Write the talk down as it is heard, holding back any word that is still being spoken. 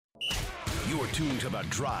You're tuned to The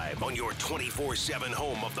Drive on your 24/7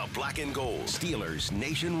 home of the Black and Gold. Steelers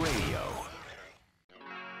Nation Radio.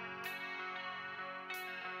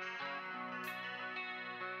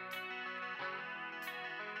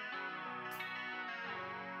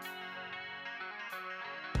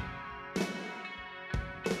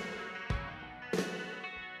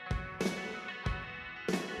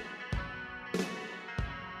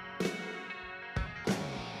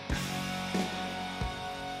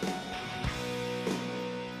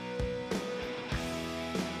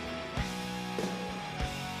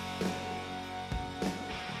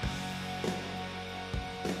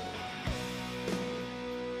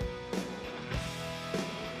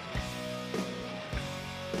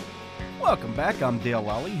 Welcome back. I'm Dale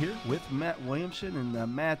Lally here with Matt Williamson.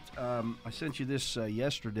 And Matt, I sent you this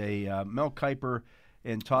yesterday. Mel Kiper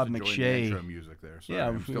and Todd McShay. The intro music there. Sorry. Yeah,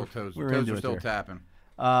 I'm still toes into are it still there. tapping.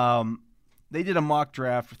 They did a mock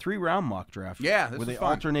draft, 3-round mock draft. Yeah, this where they is fun.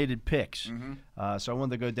 alternated picks. So I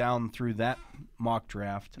wanted to go down through that mock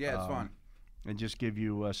draft. Yeah, it's fun. And just give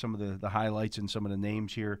you some of the highlights and some of the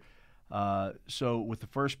names here. So with the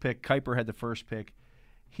first pick, Kiper had the first pick.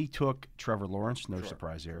 He took Trevor Lawrence. No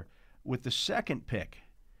surprise there. With the second pick,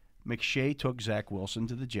 McShay took Zach Wilson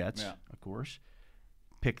to the Jets, of course.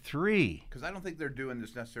 Pick 3. Because I don't think they're doing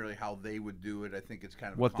this necessarily how they would do it. I think it's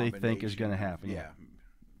kind of What a they think is combination. going to happen. Yeah.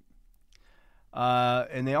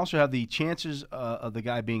 And they also have the chances of the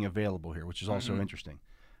guy being available here, which is also interesting.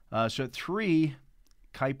 So at 3,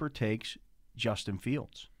 Kiper takes Justin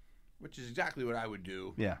Fields. Which is exactly what I would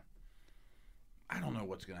do. Yeah. I don't know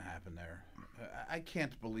what's going to happen there. I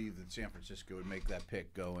can't believe that San Francisco would make that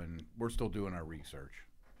pick going, we're still doing our research.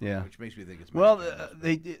 Yeah. Which makes me think it's Well,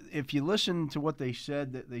 Mike if you listen to what they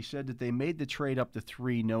said that they made the trade up to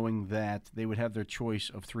 3 knowing that they would have their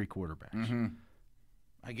choice of 3 quarterbacks.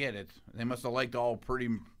 I get it. They must have liked all pretty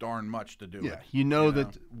darn much to do it. Yeah, you know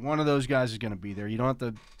that one of those guys is going to be there. You don't have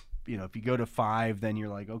to, if you go to 5, then you're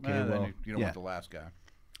like, okay, Then well, you don't want the last guy.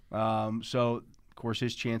 So, of course,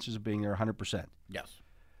 his chances of being there 100%. Yes.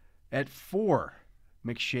 At 4,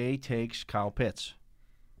 McShay takes Kyle Pitts.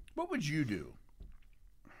 What would you do?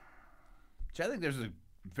 See, I think there's a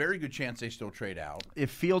very good chance they still trade out.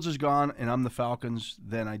 If Fields is gone and I'm the Falcons,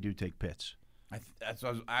 then I do take Pitts.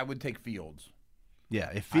 I would take Fields. Yeah,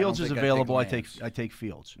 if Fields is think I'd available, I take take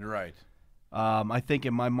Fields. You're right. I think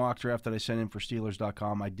in my mock draft that I sent in for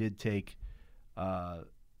Steelers.com, I did take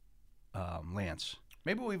Lance.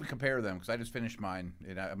 Maybe we'll even compare them because I just finished mine,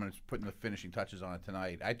 and I'm going to put the finishing touches on it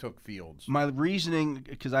tonight. I took Fields. My reasoning,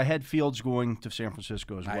 because I had Fields going to San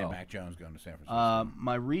Francisco as I had well. Mac Jones going to San Francisco.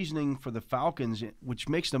 My reasoning for the Falcons, which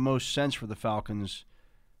makes the most sense for the Falcons,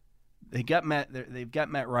 they've got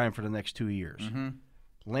Matt Ryan for the next 2 years.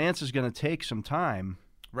 Lance is going to take some time.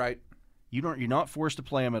 Right. You're not forced to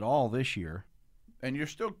play him at all this year. And you're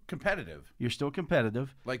still competitive. You're still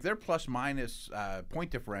competitive. Like their plus-minus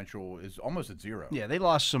point differential is almost at 0. Yeah, they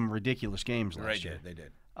lost some ridiculous games last year. They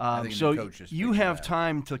did. I think So the coach just you fixed have that.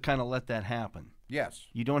 time to kind of let that happen. Yes.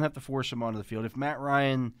 You don't have to force him onto the field. If Matt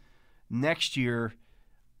Ryan next year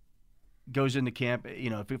goes into camp,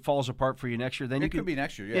 if it falls apart for you next year, then It could be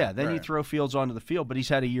next year, yeah. Yeah, then you Right. throw Fields onto the field, but he's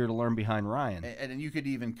had a year to learn behind Ryan. And then you could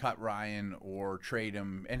even cut Ryan or trade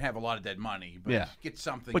him and have a lot of dead money, but Yeah. get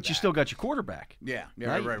something But you back. still got your quarterback. Yeah,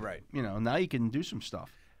 Now right. Now you can do some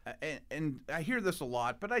stuff. And I hear this a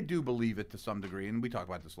lot, but I do believe it to some degree, and we talk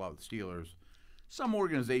about this a lot with the Steelers. Some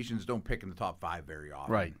organizations don't pick in the top 5 very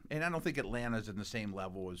often. Right. And I don't think Atlanta's in the same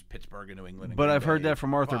level as Pittsburgh and New England. And But Green I've heard Bay, that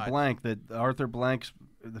from Arthur but Blank, that Arthur Blank's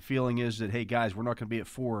the feeling is that, hey, guys, we're not going to be at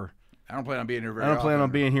 4. I don't plan on being here very I don't plan often.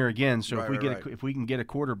 on being here again. So Right. if we can get a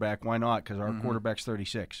quarterback, why not? Because our quarterback's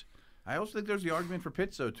 36. I also think there's the argument for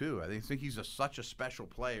Pitts, though, too. I think he's such a special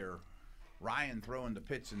player. Ryan throwing the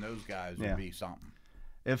Pitts and those guys Yeah. would be something.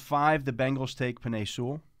 At 5, the Bengals take Penei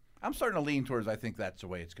Sewell. I'm starting to lean towards I think that's the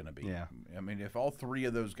way it's going to be. Yeah. I mean, if all 3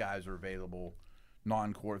 of those guys are available,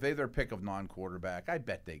 if they have their pick of non-quarterback, I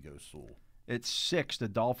bet they go Sewell. At 6, the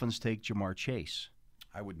Dolphins take Jamar Chase.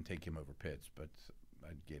 I wouldn't take him over Pitts, but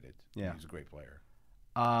I'd get it. Yeah. He's a great player.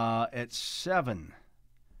 At 7,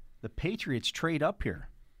 the Patriots trade up here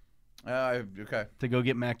Okay. to go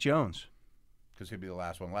get Mac Jones. Because he'll be the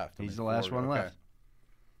last one left. He's the last one left.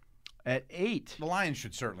 At 8, The Lions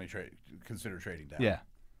should certainly consider trading down. yeah.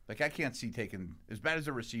 Like, I can't see taking, as bad as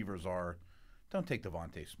the receivers are, don't take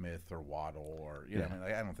Devontae Smith or Waddle or, I mean,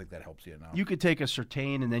 I don't think that helps you enough. You could take a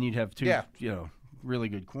Surtain, and then you'd have 2, Yeah. really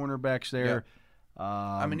good cornerbacks there.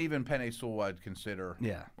 I mean, even Penei Sewell I'd consider.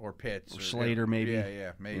 Yeah. Or Pitts. Or Slater, maybe.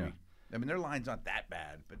 Yeah, maybe. Yeah. I mean, their line's not that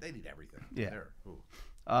bad, but they need everything. Yeah. They're, ooh.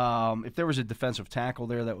 If there was a defensive tackle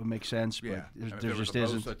there, that would make sense. But Yeah, there, I mean, if there it was just a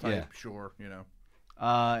isn't. Bosa type, sure, you know.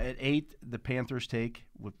 At 8, the Panthers take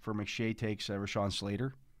for McShay takes Rashawn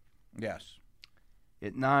Slater. Yes,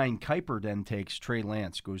 At 9, Kuiper then takes Trey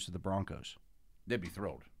Lance, goes to the Broncos. they'd be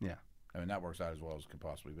thrilled. Yeah. I mean, that works out as well as it could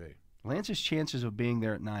possibly be. Lance's chances of being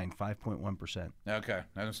there at 9, 5.1%. Okay, I was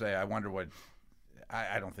gonna say, I wonder what.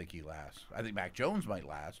 I don't think he lasts. I think Mac Jones might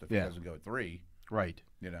last if he doesn't go at 3. Right.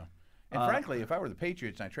 You know, and frankly, if I were the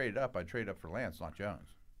Patriots and I traded up, I'd trade up for Lance, not Jones.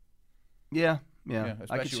 Yeah. Yeah, I could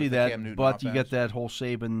especially see with the that, Cam Newton but you offense. get that whole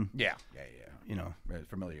Saban, Yeah. you know.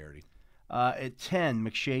 Familiarity. At 10,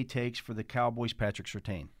 McShay takes for the Cowboys Patrick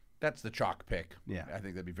Surtain. That's the chalk pick. Yeah. I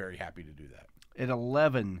think they'd be very happy to do that. At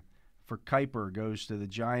 11, for Kuiper, goes to the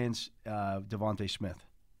Giants, Devontae Smith.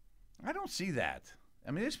 I don't see that. I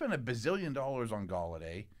mean, they spent $1 bazillion on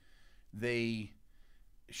Galladay. They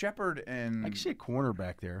Shepard and I can see a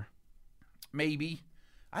cornerback there. maybe.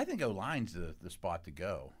 I think O-line's the spot to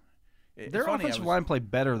go. Their offensive line played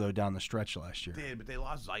better, though, down the stretch last year. Did, but they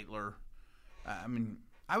lost Zeitler. I mean,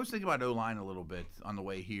 I was thinking about O-line a little bit on the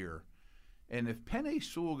way here. And if Penei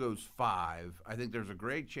Sewell goes 5, I think there's a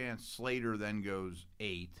great chance Slater then goes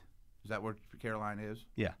 8. Is that where Carolina is?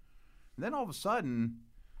 Yeah. And then all of a sudden,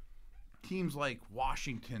 teams like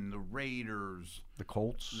Washington, the Raiders, The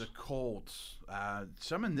Colts. the Colts,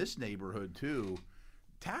 some in this neighborhood too.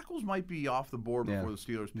 Tackles might be off the board before the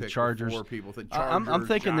Steelers pick. Chargers. Before people think I'm Chargers,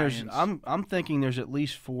 thinking Giants. I'm thinking there's at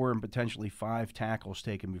least 4 and potentially 5 tackles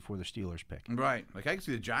taken before the Steelers pick. Right. Like I can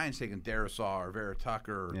see the Giants taking Darisaw or Vera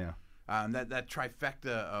Tucker. Yeah. That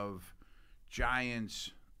trifecta of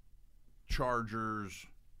Giants, Chargers.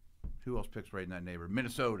 Who else picks right in that neighborhood?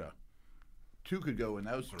 Minnesota. 2 could go in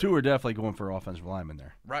those 3. 2 are definitely going for offensive linemen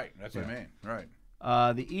there. Right. That's what I mean. Right.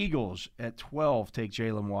 The Eagles at 12 take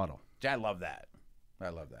Jalen Waddle. I love that. I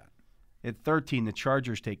love that. At 13, the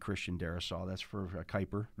Chargers take Christian Darisaw. That's for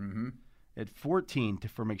Kuiper. Mm-hmm. At 14,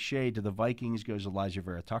 for McShay to the Vikings goes Elijah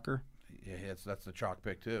Vera Tucker. Yeah, that's the chalk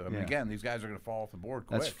pick too. I mean, again, these guys are going to fall off the board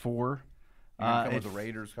quick. That's 4. Come with the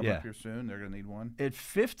Raiders coming up here soon. They're going to need one. At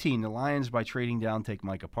 15, the Lions by trading down take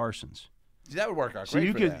Micah Parsons. See, that would work out So great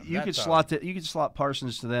you for could them. you could slot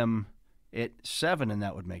Parsons to them at 7, and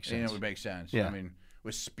that would make sense. And it would make sense. Yeah. I mean,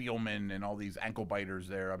 with Spielman and all these ankle biters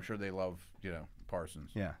there, I'm sure they love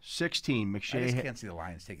Parsons. Yeah. 16, I just McShay. can't see the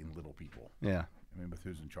Lions taking little people. Yeah. I mean, with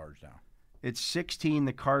who's in charge now. At 16,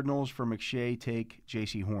 the Cardinals for McShay take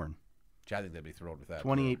J.C. Horn. Which I think they'd be thrilled with that.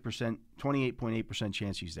 28.8%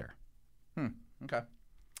 chance he's there. Okay.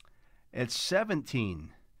 At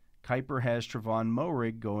 17, Kuiper has Trevon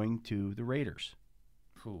Moehrig going to the Raiders.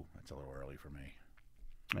 Ooh, that's a little early for me.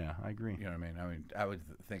 Yeah, I agree. You know what I mean? I would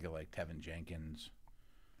think of like Tevin Jenkins.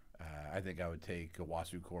 I think I would take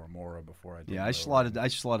Owasu Koromora before I did. Yeah, I slotted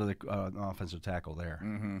the offensive tackle there.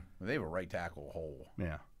 Mm-hmm. They have a right tackle hole.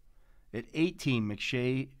 Yeah. At 18,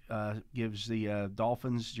 McShay gives the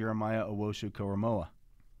Dolphins Jeremiah Owusu-Koramoah.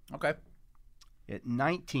 Okay. At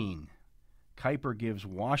 19, Kuiper gives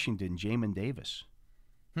Washington Jamin Davis.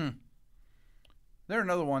 They're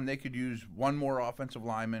another one. They could use one more offensive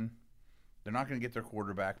lineman. They're not going to get their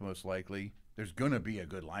quarterback most likely. There's going to be a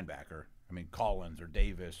good linebacker. I mean, Collins or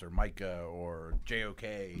Davis or Micah or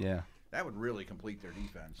JOK. Yeah. That would really complete their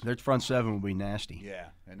defense. Their front 7 would be nasty. Yeah,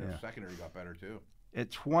 and their secondary got better too. At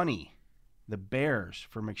 20, the Bears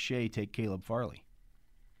for McShay take Caleb Farley.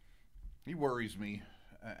 He worries me.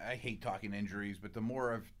 I hate talking injuries, but the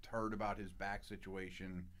more I've heard about his back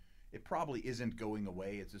situation, it probably isn't going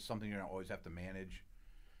away. It's just something you're going to always have to manage.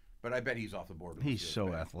 But I bet he's off the board. With He's the so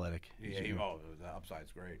pick. athletic. Yeah, the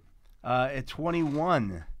upside's great. At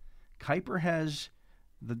 21, Kuiper has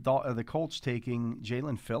the Colts taking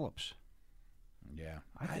Jalen Phillips. Yeah.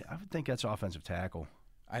 I would think that's offensive tackle.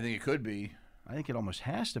 I think it could be. I think it almost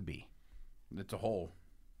has to be. It's a hole.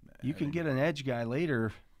 You can get an edge guy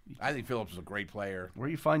later. I think Phillips is a great player. Where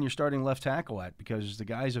do you find your starting left tackle at? Because the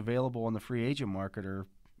guys available on the free agent market are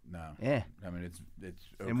No. I mean, it's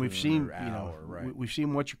and we've Okun seen or Al or, right. we've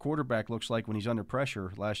seen what your quarterback looks like when he's under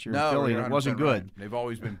pressure last year No, in Philly, you're and it wasn't 100% good. right. They've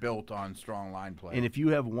always been built on strong line play. And if you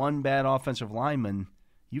have one bad offensive lineman,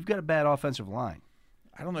 you've got a bad offensive line.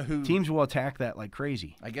 I don't know who Teams will attack that like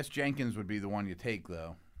crazy. I guess Jenkins would be the one you take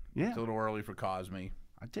though. Yeah, It's a little early for Cosme.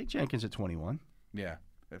 I'd take Jenkins at 21. Yeah.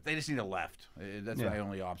 If they just need a left, that's Yeah. my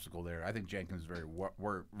only obstacle there. I think Jenkins is very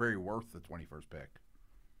worth the 21st pick.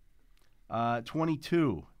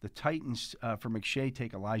 22, the Titans for McShay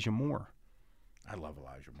take Elijah Moore. I love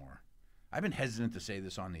Elijah Moore. I've been hesitant to say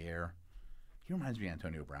this on the air. He reminds me of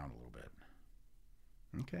Antonio Brown a little bit.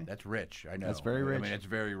 Okay. That's rich. I know. That's very rich. I mean, it's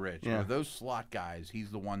very rich. Yeah. With those slot guys,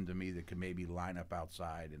 he's the one to me that could maybe line up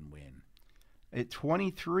outside and win. At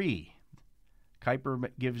 23, Kuiper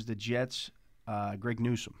gives the Jets Greg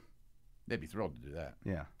Newsome. They'd be thrilled to do that.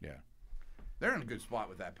 Yeah. Yeah. They're in a good spot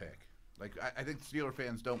with that pick. Like, I think Steeler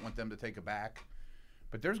fans don't want them to take it back,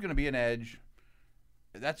 but there's going to be an edge.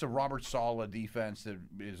 That's a Robert Saleh defense that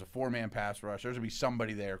is a 4-man pass rush. There's going to be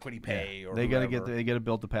somebody there, Kwity Paye or they got whoever. to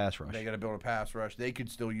build the pass rush. They got to build a pass rush. They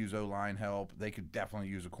could still use O-line help. They could definitely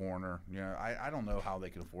use a corner. You know, I don't know how they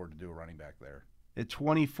can afford to do a running back there. At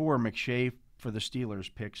 24, McShay for the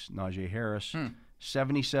Steelers picks Najee Harris.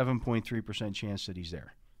 77.3% chance that he's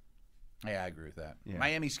there. Yeah, I agree with that. Yeah.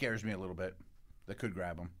 Miami scares me a little bit. They could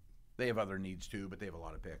grab him. They have other needs too, but they have a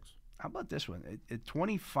lot of picks. How about this one? At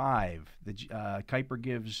 25, Kuiper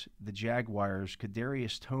gives the Jaguars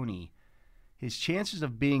Kadarius Toney. His chances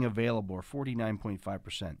of being available are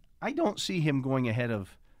 49.5%. I don't see him going ahead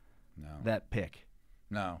of that pick.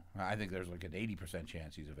 No, I think there's like an 80%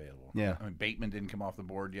 chance he's available. Yeah. I mean, Bateman didn't come off the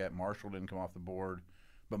board yet. Marshall didn't come off the board,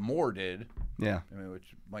 but Moore did. Yeah. I mean,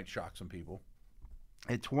 which might shock some people.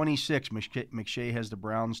 At 26, McShay has the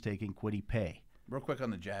Browns taking Kwity Paye. Real quick on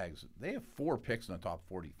the Jags, they have 4 picks in the top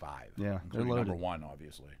 45. Yeah, they're including loaded. number 1,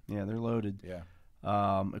 obviously. Yeah, they're loaded. Yeah.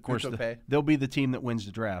 Of course, Paye? they'll be the team that wins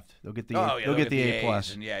the draft. They'll get the they'll get the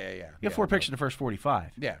A's, A+. and yeah. You have 4 picks in the first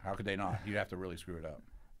 45. Yeah, how could they not? You'd have to really screw it up.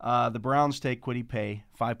 The Browns take Kwity Paye,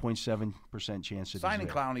 5.7% chance that Signing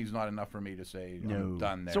he's there. Clowney's not enough for me to say No. I'm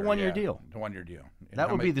done there. It's a one-year deal. It's a one-year deal. And That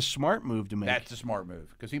how would be the smart move to make. That's a smart move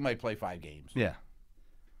because he might play 5 games. Yeah.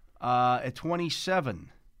 At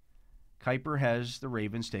 27, Kuiper has the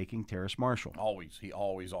Ravens taking Terrace Marshall. He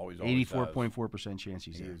always 84.4% chance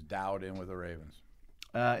he's He there. is dialed in with the Ravens.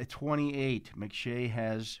 At 28, McShay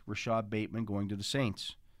has Rashad Bateman going to the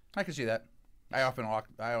Saints. I can see that. I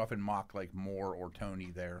often mock like Moore or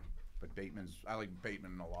Toney there, but I like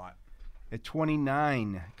Bateman a lot. At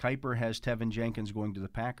 29, Kuiper has Tevin Jenkins going to the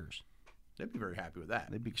Packers. They'd be very happy with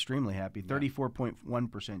that. They'd be extremely happy.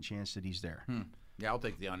 34.1% chance that he's there. Yeah, I'll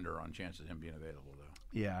take the under on chance of him being available, though.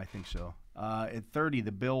 Yeah, I think so. At 30,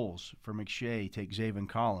 the Bills for McShay take Zaven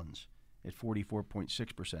Collins at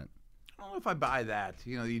 44.6%. I don't know if I buy that.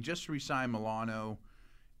 You know, you just re-signed Milano.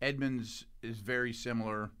 Edmonds is very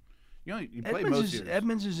similar. You know, you play most years.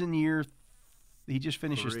 Edmonds is in year. He just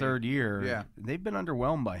finished his 3rd year. Yeah, they've been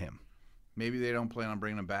underwhelmed by him. Maybe they don't plan on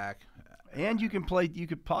bringing him back. And you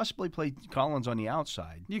could possibly play Collins on the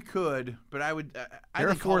outside. You could, but I would. They're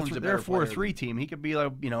a 4-3 team. He could be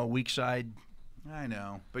like a weak side. I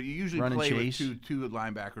know, but you usually Run and play chase. with two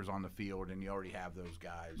linebackers on the field, and you already have those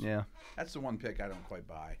guys. Yeah, that's the one pick I don't quite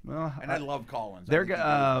buy. Well, and I love Collins. Their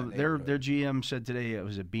GM said today, it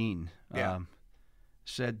was a Bean. Yeah.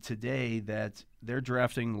 Said today that they're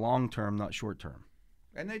drafting long term, not short term.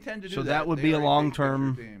 And they tend to do so that. that would they be a already long take picture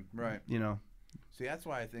term. team. Right. You know. See, that's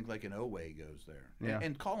why I think like an Oweh goes there. Yeah.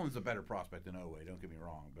 And Collins is a better prospect than Oweh. Don't get me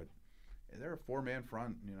wrong, but they're a 4-man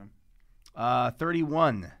front. You know.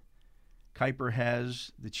 31. Kuiper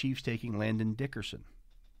has the Chiefs taking Landon Dickerson.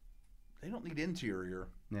 They don't need interior.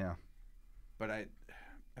 Yeah. But I've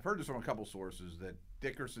heard this from a couple sources that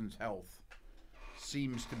Dickerson's health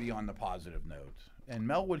seems to be on the positive note. And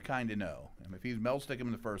Mel would kind of know. I mean, if Mel's sticking him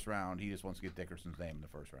in the first round, he just wants to get Dickerson's name in the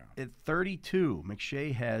first round. At 32,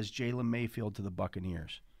 McShay has Jalen Mayfield to the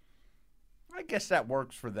Buccaneers. I guess that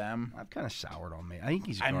works for them. I'm kind of soured on May. I think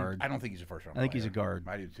he's a guard. I don't think he's a first round I think player. he's a guard.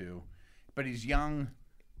 I do too. But he's young.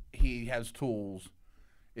 He has tools.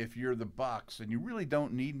 If you're the Bucs and you really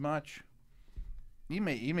don't need much, he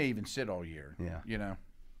may even sit all year. Yeah. You know.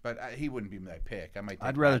 But he wouldn't be my pick.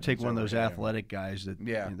 I'd rather take one of those athletic guys that.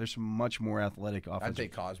 Yeah. There's some much more athletic offensive. I'd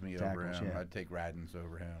take Cosme over him. Yeah. I'd take Radins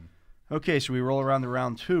over him. Okay, so we roll around to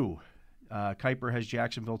round 2. Kuiper has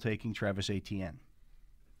Jacksonville taking Travis Etienne.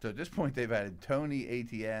 So at this point, they've added Tony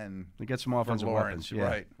Etienne. They get some offensive Lawrence, weapons. Yeah.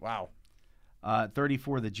 Right. Wow.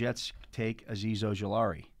 34, the Jets take Azeez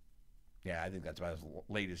Ojulari. Yeah, I think that's about as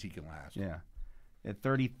late as he can last. Yeah. At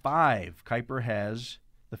 35, Kuiper has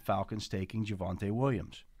the Falcons taking Javonte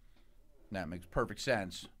Williams. That makes perfect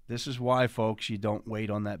sense. This is why, folks, you don't wait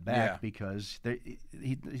on that back because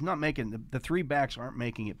he's not making the 3 backs aren't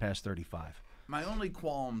making it past 35. My only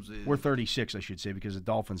qualms is or 36, I should say, because the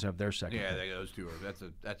Dolphins have their second. Yeah, pick. those two are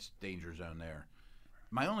that's danger zone there.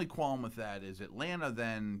 My only qualm with that is Atlanta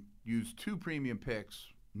then used 2 premium picks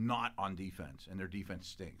not on defense, and their defense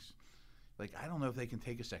stinks. Like I don't know if they can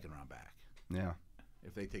take a second round back. Yeah.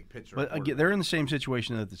 If they take Pitts or but again, they're in the same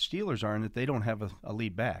situation that the Steelers are in that they don't have a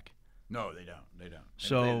lead back. No, they don't. They don't.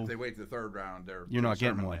 So if they wait to the 3rd round, you're not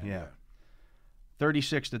getting one. Yeah.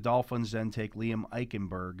 36, the Dolphins then take Liam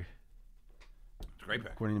Eichenberg. It's a great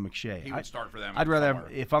pick. According to McShay, he would start for them. I'd rather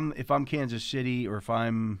have, if I'm Kansas City or if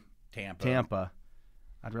I'm Tampa,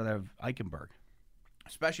 I'd rather have Eichenberg.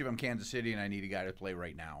 Especially if I'm Kansas City and I need a guy to play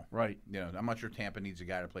right now. Right. I'm not sure Tampa needs a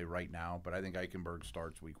guy to play right now, but I think Eichenberg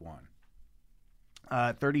starts week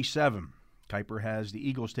 1. 37. Kuiper has the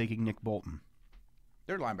Eagles taking Nick Bolton.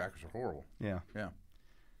 Their linebackers are horrible. Yeah. Yeah.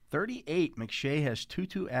 38. McShay has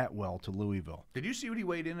Tutu Atwell to Louisville. Did you see what he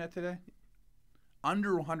weighed in at today?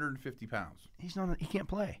 Under 150 pounds. He can't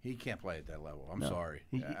play. He can't play at that level. I'm No. sorry.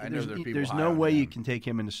 I know there's, there are people there's high no on way him. you can take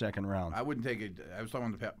him in the second round. I wouldn't take it. I was talking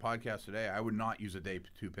on the podcast today. I would not use a day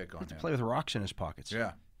 2 pick on him. Play with rocks in his pockets.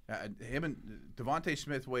 Yeah. Him and Devontae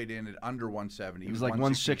Smith weighed in at under 170. He was like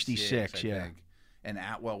 166, I yeah. think. And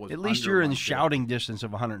Atwell was At least under you're in 150. shouting distance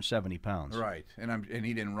of 170 pounds. Right. And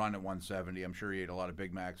he didn't run at 170. I'm sure he ate a lot of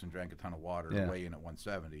Big Macs and drank a ton of water to weigh in at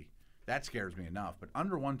 170. That scares me enough. But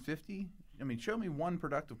under 150? I mean, show me one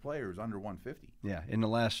productive player who's under 150. Yeah, in the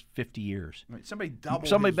last 50 years. I mean,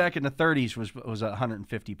 somebody back in the 30s was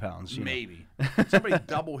 150 pounds. Maybe. Somebody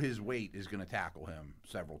double his weight is going to tackle him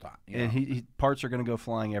several times. And parts are going to go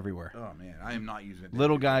flying everywhere. Oh, man. I am not using it.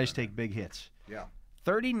 Little guys take big hits. Yeah.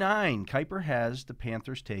 39. Kuiper has the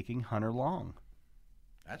Panthers taking Hunter Long.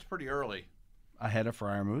 That's pretty early. Ahead of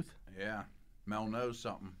Freiermuth. Yeah. Mel knows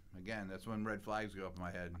something. Again, that's when red flags go up in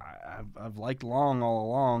my head. I've liked Long all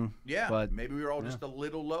along. Yeah, but maybe we were all just a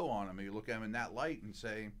little low on him. You look at him in that light and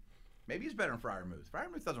say, maybe he's better than Freiermuth.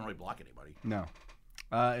 Freiermuth doesn't really block anybody. No.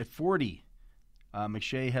 At 40,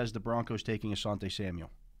 McShay has the Broncos taking Asante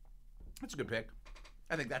Samuel. That's a good pick.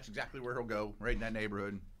 I think that's exactly where he'll go, right in that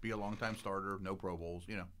neighborhood. Be a long-time starter, no Pro Bowls,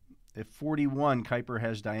 At 41, Kuiper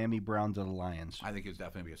has Diami Brown to the Lions. I think it's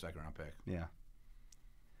definitely be a second-round pick. Yeah.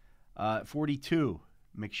 42,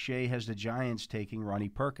 McShay has the Giants taking Ronnie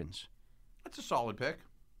Perkins. That's a solid pick.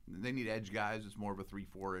 They need edge guys. It's more of a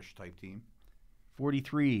 3-4-ish type team.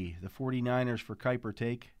 43, the 49ers for Kuiper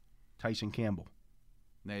take Tyson Campbell.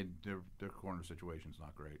 Their corner situation's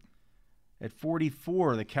not great. At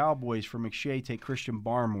 44, the Cowboys for McShay take Christian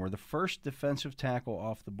Barmore, the first defensive tackle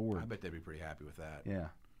off the board. I bet they'd be pretty happy with that. Yeah.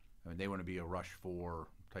 I mean, they want to be a rush 4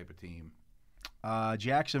 type of team.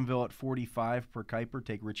 Jacksonville at 45 for Kuiper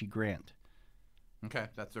take Richie Grant. Okay,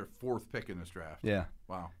 that's their 4th pick in this draft. Yeah.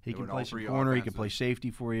 Wow. He They can went all play some 3 corner. He offenses. can play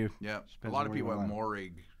safety for you. Yeah. A Depends lot on of where you people have want.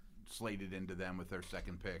 Morig slated into them with their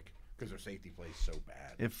second pick because their safety plays so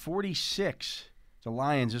bad. At 46, the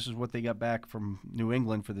Lions, this is what they got back from New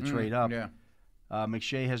England for the trade up. Yeah.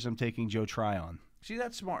 McShay has them taking Joe Tryon. See,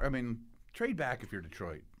 that's smart. I mean, trade back if you're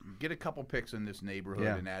Detroit. Get a couple picks in this neighborhood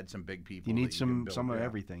and add some big people. You need that can some build. of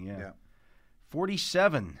everything, yeah. Yeah.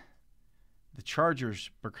 47, the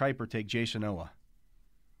Chargers for Kuiper take Jason Owa.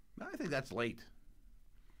 I think that's late.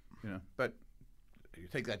 But you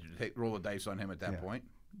roll the dice on him at that point.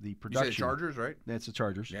 The You production. said Chargers, right? That's the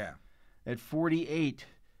Chargers. Yeah. At 48,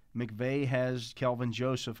 McVay has Kelvin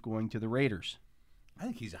Joseph going to the Raiders. I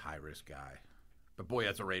think he's a high-risk guy. But, boy,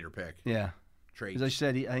 that's a Raider pick. Yeah. Traits. As I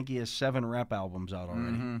said, I think he has 7 rap albums out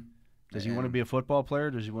already. Mm-hmm. Does he want to be a football player?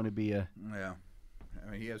 Or does he want to be a... Yeah.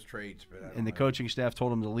 I mean, he has traits, but I don't And the know. coaching staff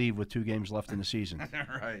told him to leave with 2 games left in the season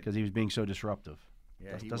Right. because he was being so disruptive.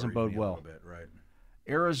 Yeah, he doesn't worries bode me a well. little bit, right.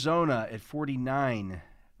 Arizona at 49,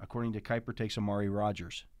 according to Kuiper, takes Amari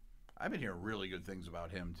Rodgers. I've been hearing really good things about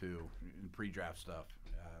him, too, in pre-draft stuff.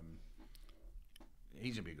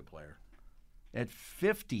 He's going to be a good player. At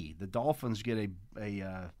 50, the Dolphins get a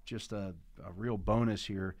real bonus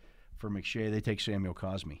here for McShay. They take Samuel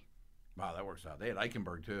Cosme. Wow, that works out. They had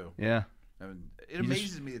Eichenberg, too. Yeah. I mean, it You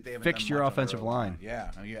amazes just me that they haven't fixed done your much on their offensive O-line. line. Yeah,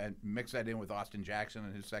 I mean, you had mix that in with Austin Jackson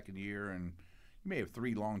in his second year, and you may have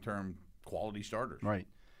 3 long-term quality starters. Right.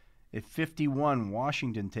 At 51,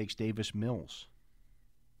 Washington takes Davis Mills.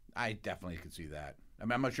 I definitely could see that. I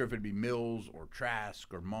mean, I'm not sure if it'd be Mills or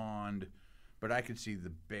Trask or Mond, but I could see the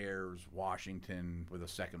Bears, Washington with a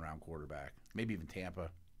second-round quarterback, maybe even Tampa.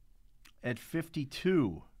 At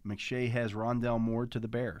 52, McShay has Rondell Moore to the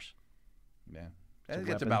Bears. Yeah, a I think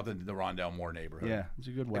it's weapon. about the Rondell Moore neighborhood. Yeah, it's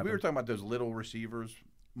a good If weapon. we were talking about those little receivers,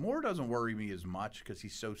 Moore doesn't worry me as much because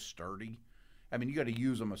he's so sturdy. I mean, you got to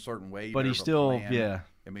use him a certain way. You But gotta he's have a still, plan. yeah.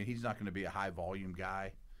 I mean, he's not going to be a high-volume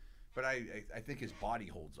guy, but I think his body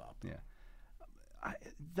holds up. Yeah.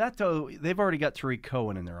 That, though, they've already got Tariq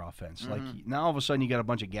Cohen in their offense. Like, now all of a sudden you got a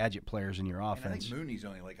bunch of gadget players in your And I offense. think Mooney's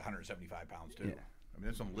only like 175 pounds, too. Yeah. I mean,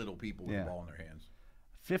 there's some little people with the ball in their hands.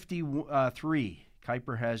 53,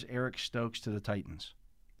 Kuiper has Eric Stokes to the Titans.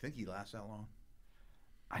 Think he lasts that long?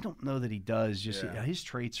 I don't know that he does. Just Yeah. his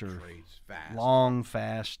traits are Traits, fast. long,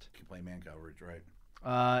 fast. Can play man coverage, right?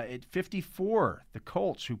 At 54, the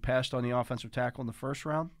Colts, who passed on the offensive tackle in the first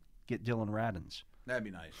round, get Dylan Radins. That'd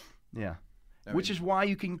be nice. Yeah. I Which mean- is why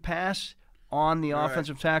you can pass on the Right.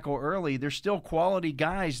 offensive tackle early. There's still quality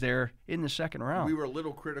guys there in the second round. We were a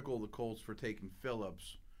little critical of the Colts for taking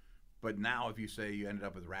Phillips, but now if you say you ended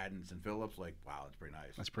up with Radins and Phillips, like, wow, that's pretty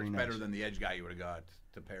nice. That's pretty It's nice. better than the edge guy you would have got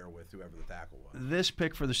to pair with whoever the tackle was. This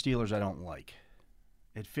pick for the Steelers I don't like.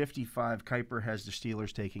 At 55, Kuiper has the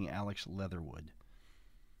Steelers taking Alex Leatherwood.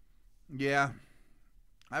 Yeah.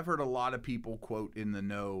 I've heard a lot of people, quote, in the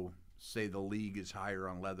know, say the league is higher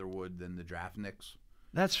on Leatherwood than the draftniks.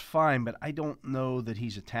 That's fine, but I don't know that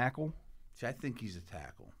he's a tackle. See, I think he's a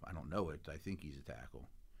tackle. I don't know it. I think he's a tackle.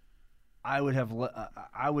 I would have.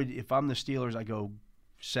 I would if I'm the Steelers. I go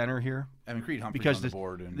center here I mean, Creed Humphrey's because on the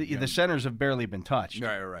board. And, the centers have barely been touched.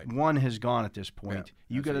 Right. One has gone at this point. Yeah,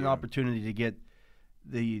 You that's get a an given. opportunity to get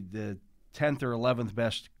the 10th or 11th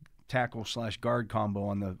best tackle / guard combo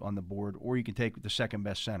on the board, or you can take the second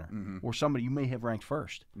best center, or somebody you may have ranked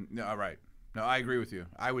first. No, right. No, I agree with you.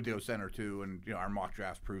 I would go center too, and our mock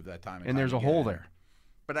drafts prove that time. And there's a time hole again. there.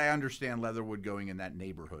 But I understand Leatherwood going in that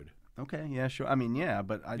neighborhood. Okay, yeah, sure. I mean, yeah,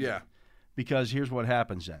 but Yeah. because here's what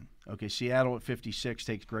happens then. Okay, Seattle at 56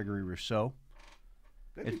 takes Gregory Rousseau.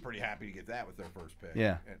 They'd be pretty happy to get that with their first pick.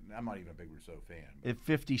 Yeah. And I'm not even a big Rousseau fan. But, At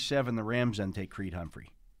 57, the Rams then take Creed Humphrey.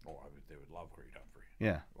 they would love Creed Humphrey.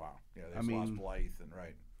 Yeah, Wow. Yeah, they I just lost mean- Blythe, and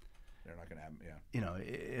right. They're not going to have him. Yeah. you know,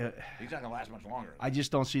 He's not going to last much longer. I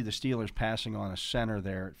just don't see the Steelers passing on a center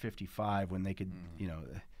there at 55 when they could,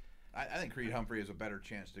 I think Creed Humphrey has a better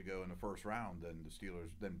chance to go in the first round than the Steelers,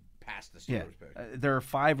 than past the yeah. Steelers pick. There are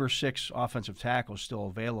 5 or 6 offensive tackles still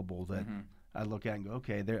available that I look at and go,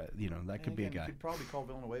 okay, there, that could be a Again, guy. You could probably call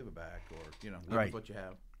Villanueva back, or live Right. with what you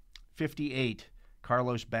have. 58,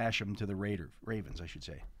 Carlos Basham to the Ravens, I should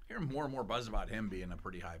say. Hearing more and more buzz about him being a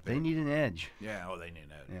pretty high pick. They need an edge. Yeah, they need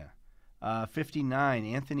that. Yeah. 59,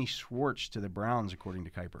 Anthony Schwartz to the Browns, according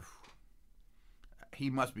to Kuiper. He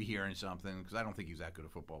must be hearing something because I don't think he's that good a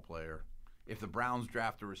football player. If the Browns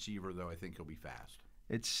draft a receiver, though, I think he'll be fast.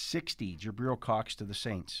 It's 60, Jabril Cox to the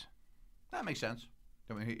Saints. That makes sense.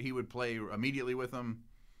 I mean, he would play immediately with them,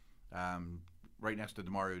 right next to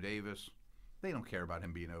Demario Davis. They don't care about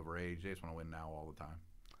him being over age. They just want to win now all the time.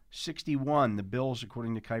 61, the Bills,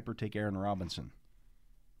 according to Kuiper, take Aaron Robinson.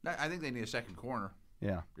 I think they need a second corner.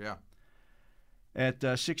 Yeah. Yeah. At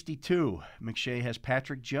 62, McShay has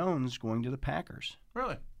Patrick Jones going to the Packers.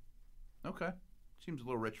 Really? Okay. Seems a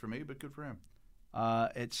little rich for me, but good for him.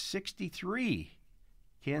 At 63,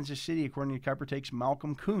 Kansas City, according to Kuiper, takes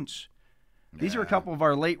Malcolm Kuntz. These are a couple of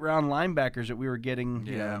our late-round linebackers that we were getting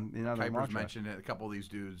in other mock Kuiper's drafts. mentioned a couple of these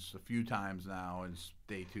dudes a few times now as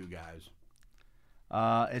day 2 guys.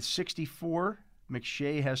 At 64,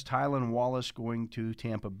 McShay has Tylan Wallace going to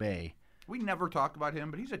Tampa Bay. We never talk about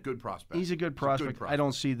him, but he's a good prospect. He's a good prospect. I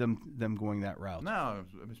don't see them going that route. No,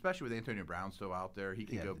 especially with Antonio Brown still out there. He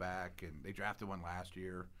can Yeah. go back, and they drafted one last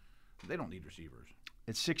year. They don't need receivers.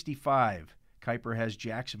 At 65, Kuiper has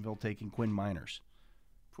Jacksonville taking Quinn Miners.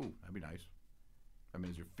 Phew, that'd be nice. I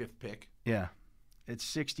mean, is your 5th pick? Yeah. At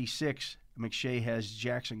 66, McShay has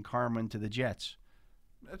Jackson Carman to the Jets.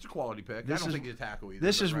 That's a quality pick. This I don't is- think he's a tackle either.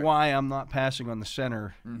 This but is right. why I'm not passing on the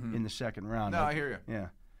center in the second round. No, I hear you.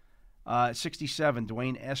 Yeah. 67,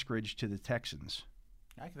 Dwayne Eskridge to the Texans.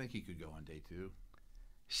 I think he could go on day 2.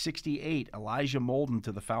 68, Elijah Molden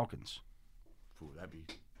to the Falcons. Phew, that'd be.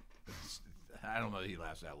 I don't know that he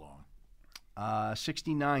lasts that long.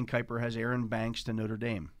 69, Kuiper has Aaron Banks to Notre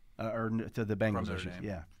Dame. To the Bengals, Notre I should- Dame.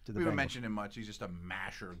 Yeah, to the We haven't Bengals. mentioned him much. He's just a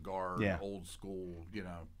masher guard, Yeah. old school,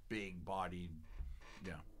 big bodied,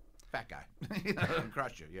 fat guy.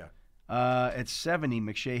 Crush you, yeah. At 70,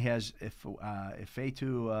 McShay has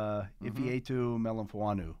Ifeatu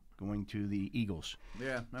Melanfuanu going to the Eagles.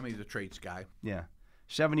 Yeah, I mean, he's a traits guy. Yeah.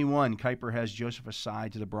 71, Kuiper has Joseph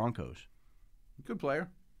Asai to the Broncos. Good player.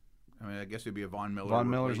 I mean, I guess he'd be a Von Miller. Von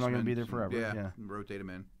Miller's not gonna be replacement. there forever, yeah. Rotate him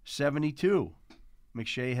in. 72,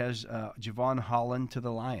 McShay has Javon Holland to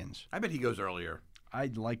the Lions. I bet he goes earlier. I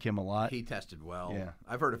like him a lot. He tested well. Yeah.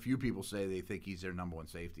 I've heard a few people say they think he's their number 1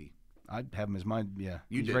 safety. I'd have him as mine. Yeah,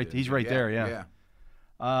 You he's did, right. didn't He's you? right there. Yeah.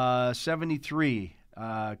 73,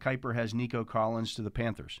 Kuiper has Nico Collins to the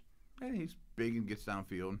Panthers. Yeah, he's big and gets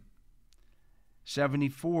downfield.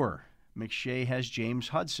 74, McShay has James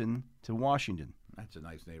Hudson to Washington. That's a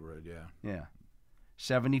nice neighborhood, yeah. Yeah.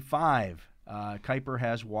 75, Kuiper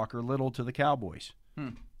has Walker Little to the Cowboys.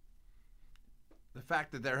 The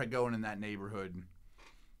fact that they're going in that neighborhood,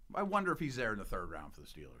 I wonder if he's there in the 3rd round for the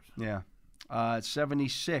Steelers. Yeah.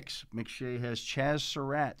 76, McShay has Chaz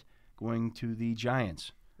Surratt going to the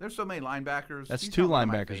Giants. There's so many linebackers. That's He's 2 not one of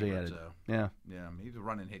my linebackers they favorites, added. though. Yeah. Yeah, I mean, he's a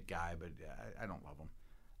run and hit guy, but I don't love him.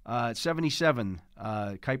 77,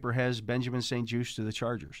 Kuiper has Benjamin St. Juste to the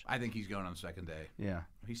Chargers. I think he's going on the 2nd day. Yeah.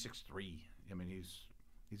 He's 6'3". I mean,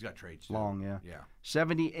 he's got traits. Too. Long, yeah. Yeah.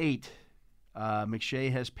 78,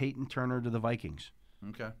 McShay has Peyton Turner to the Vikings.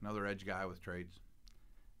 Okay, another edge guy with traits.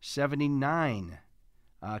 79,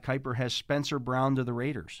 Kuiper has Spencer Brown to the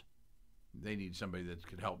Raiders. They need somebody that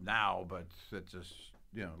could help now, but that's just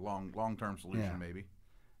long-term solution maybe.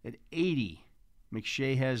 At 80,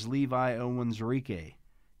 McShay has Levi Owens-Rique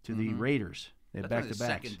to the Raiders. They have That's only the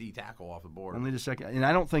back-to-backs. second D tackle off the board. Only the second, and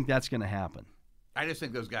I don't think that's going to happen. I just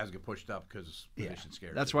think those guys get pushed up because position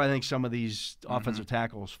scares. That's why I think some of these offensive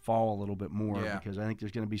tackles fall a little bit more because I think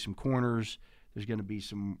there's going to be some corners, there's going to be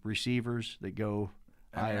some receivers that go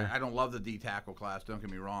higher. I don't love the D tackle class. Don't get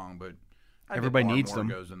me wrong, but Everybody needs them.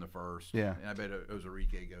 Goes in the first. Yeah, and I bet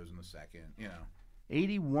Ozarike goes in the second.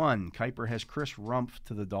 81, Kuiper has Chris Rumpf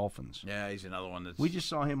to the Dolphins. Yeah, he's another one that's. We just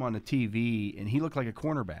saw him on the TV, and he looked like a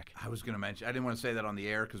cornerback. I was going to mention. I didn't want to say that on the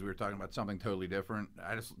air because we were talking about something totally different.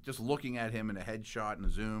 I just looking at him in a headshot and a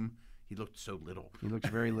zoom, he looked so little. He looks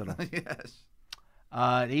very little. Yes.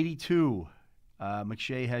 At 82,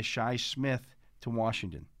 McShay has Shi Smith to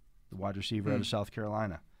Washington, the wide receiver out of South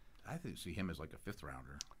Carolina. I see him as like a fifth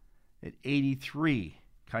rounder. At 83,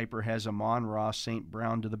 Kuiper has Amon-Ra St.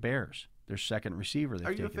 Brown to the Bears, their second receiver they've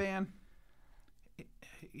taken. Are you a fan?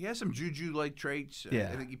 He has some Juju-like traits. Yeah,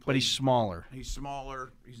 I think but he's smaller. He's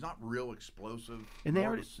smaller. He's not real explosive. And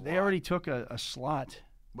they already took a slot.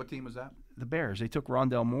 What team was that? The Bears. They took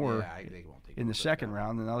Rondell Moore they won't take in the second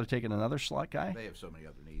round, and now they're taking another slot guy. They have so many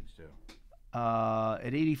other needs, too.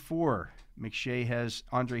 At 84, McShay has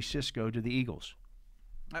Andre Cisco to the Eagles.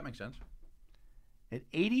 That makes sense. At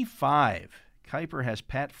 85, Kuiper has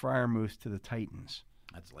Pat Freiermuth to the Titans.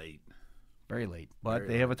 That's late. Very late. But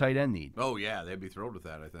they have a tight end need. Oh, yeah. They'd be thrilled with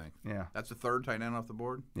that, I think. Yeah. That's the third tight end off the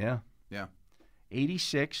board? Yeah. Yeah.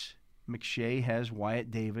 86, McShay has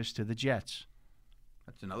Wyatt Davis to the Jets.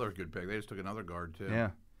 That's another good pick. They just took another guard, too.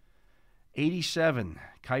 Yeah. 87,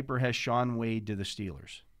 Kuiper has Sean Wade to the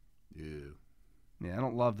Steelers. Ew. Yeah, I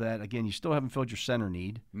don't love that. Again, you still haven't filled your center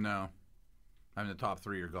need. No. I mean, the top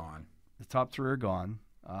three are gone. The top three are gone.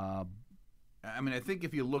 I mean, I think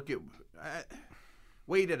if you look at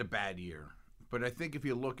Wade had a bad year, but I think if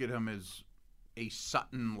you look at him as a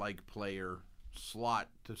Sutton-like player, slot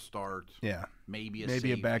to start, maybe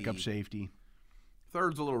a backup safety.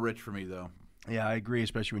 Third's a little rich for me, though. Yeah, I agree,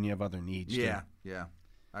 especially when you have other needs. Yeah, too. yeah.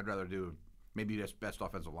 I'd rather do maybe just best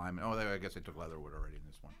offensive lineman. Oh, I guess they took Leatherwood already in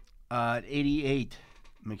this one. At 88,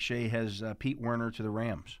 McShay has Pete Werner to the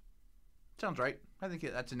Rams. Sounds right. I think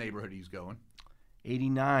that's a neighborhood he's going.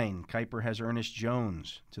 89, Kuiper has Ernest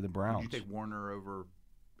Jones to the Browns. Would you take Warner over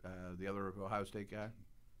the other Ohio State guy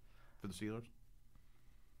for the Steelers?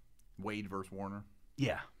 Wade versus Warner?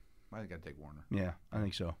 Yeah. I think I'd take Warner. Yeah, I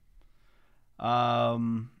think so.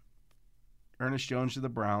 Ernest Jones to the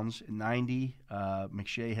Browns. At 90,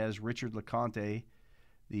 McShay has Richard LeConte,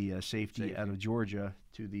 the safety out of Georgia,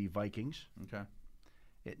 to the Vikings. Okay.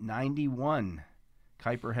 At 91,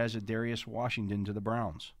 Kuiper has Darius Washington to the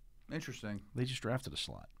Browns. Interesting. They just drafted a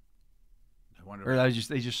slot. I wonder. Or they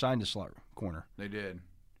just signed a slot corner. They did.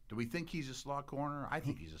 Do we think he's a slot corner? I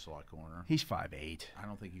think he's a slot corner. He's 5'8". I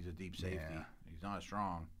don't think he's a deep safety. Yeah. He's not as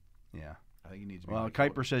strong. Yeah. I think he needs to be. Well,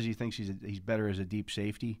 Kuiper says he thinks he's better as a deep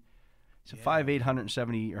safety. He's a 5'8",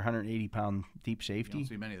 170 or 180 pound deep safety. You don't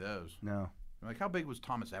see many of those. No. Like, how big was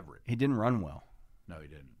Thomas Everett? He didn't run well. No, he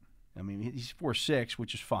didn't. I mean, he's 4'6",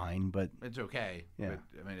 which is fine, but it's okay. Yeah.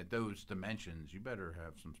 But, I mean, at those dimensions, you better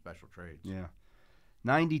have some special traits. Yeah.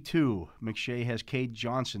 92, McShay has Cade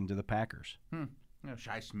Johnson to the Packers.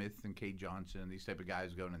 Shi Smith and Cade Johnson, these type of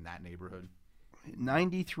guys going in that neighborhood.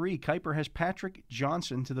 93, Kuiper has Patrick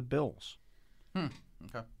Johnson to the Bills.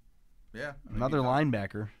 Okay. Yeah. I mean, Another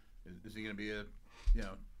linebacker. Is he going to be a,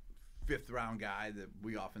 fifth-round guy that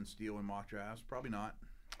we often steal in mock drafts? Probably not.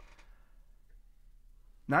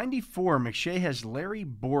 94, McShay has Larry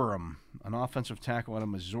Borum, an offensive tackle out of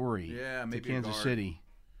Missouri, to maybe Kansas City.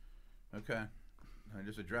 Okay.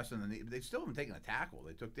 Just addressing the need. They still haven't taken a tackle.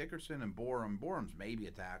 They took Dickerson and Borum. Borum's maybe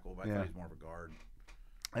a tackle, but I thought he's more of a guard.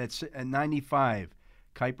 At 95,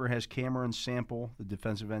 Kuiper has Cameron Sample, the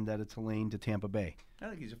defensive end out of Tulane, to Tampa Bay. I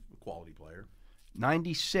think he's a quality player.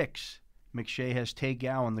 96, McShay has Tay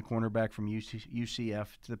Gowan, the cornerback from UCF,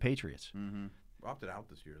 to the Patriots. Mm-hmm. Opted out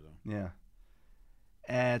this year, though. Yeah.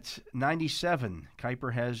 At 97,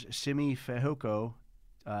 Kuiper has Simi Fehoko,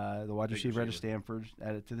 the wide receiver out of Stanford,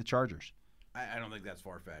 to the Chargers. I don't think that's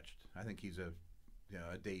far-fetched. I think he's a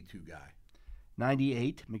day two guy.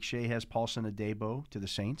 98, McShay has Paulson Adebo to the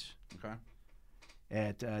Saints. Okay.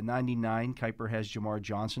 At 99, Kuiper has Jamar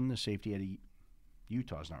Johnson, the safety out of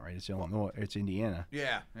Utah's not right. It's Illinois. It's Indiana.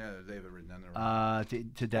 Yeah, they have it written down there.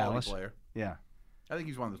 To Dallas. Player. Yeah. I think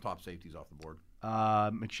he's one of the top safeties off the board.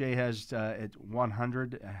 McShay has at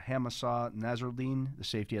 100 Hamasa Nasruddin, the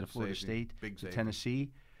safety out of Florida State, Big to safety.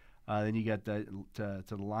 Tennessee. Then you got to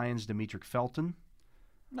the Lions, Demetric Felton.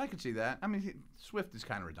 I can see that. I mean, Swift is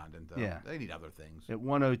kind of redundant, though. Yeah. They need other things. At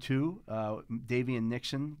 102, Davian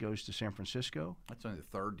Nixon goes to San Francisco. That's only the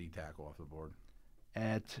third D tackle off the board.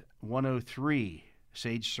 At 103,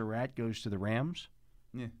 Sage Surratt goes to the Rams.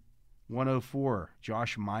 Yeah. 104,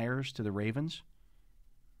 Josh Myers to the Ravens.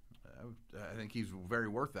 I think he's very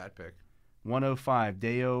worth that pick. 105,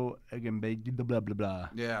 Deo Agambe, blah, blah, blah,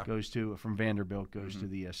 Yeah. goes to, from Vanderbilt, goes to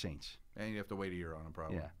the Saints. And you have to wait a year on him,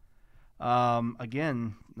 probably. Yeah.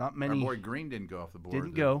 Again, not Our many. boy Green didn't go off the board.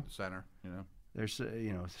 Didn't the go. Center, There's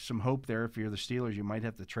some hope there. If you're the Steelers, you might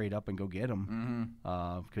have to trade up and go get him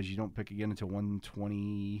because you don't pick again until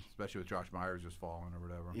 120. Especially with Josh Myers just falling or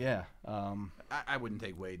whatever. Yeah. I wouldn't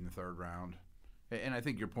take Wade in the third round. And I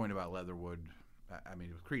think your point about Leatherwood, I mean,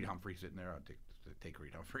 with Creed Humphrey sitting there, I'd take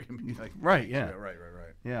Creed Humphrey. Like, Right, yeah. Right.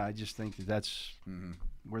 Yeah, I just think that's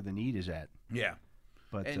where the need is at. Yeah.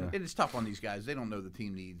 But And it's tough on these guys. They don't know the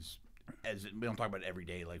team needs. We don't talk about it every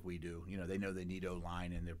day like we do. They know they need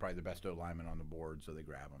O-line, and they're probably the best O-lineman on the board, so they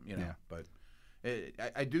grab them. Yeah. But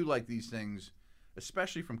I do like these things,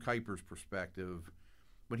 especially from Kuiper's perspective.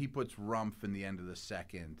 When he puts Rumpf in the end of the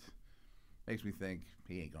second, makes me think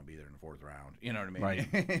he ain't going to be there in the fourth round. You know what I mean?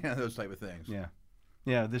 Right. Those type of things.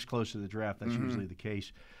 Yeah, this close to the draft, that's usually the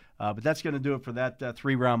case. But that's going to do it for that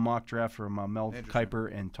 3-round mock draft from Mel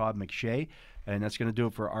Kiper and Todd McShay. And that's going to do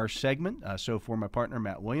it for our segment. So for my partner,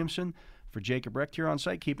 Matt Williamson, for Jacob Recht here on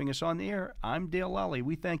site, keeping us on the air, I'm Dale Lally.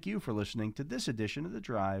 We thank you for listening to this edition of The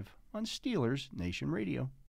Drive on Steelers Nation Radio.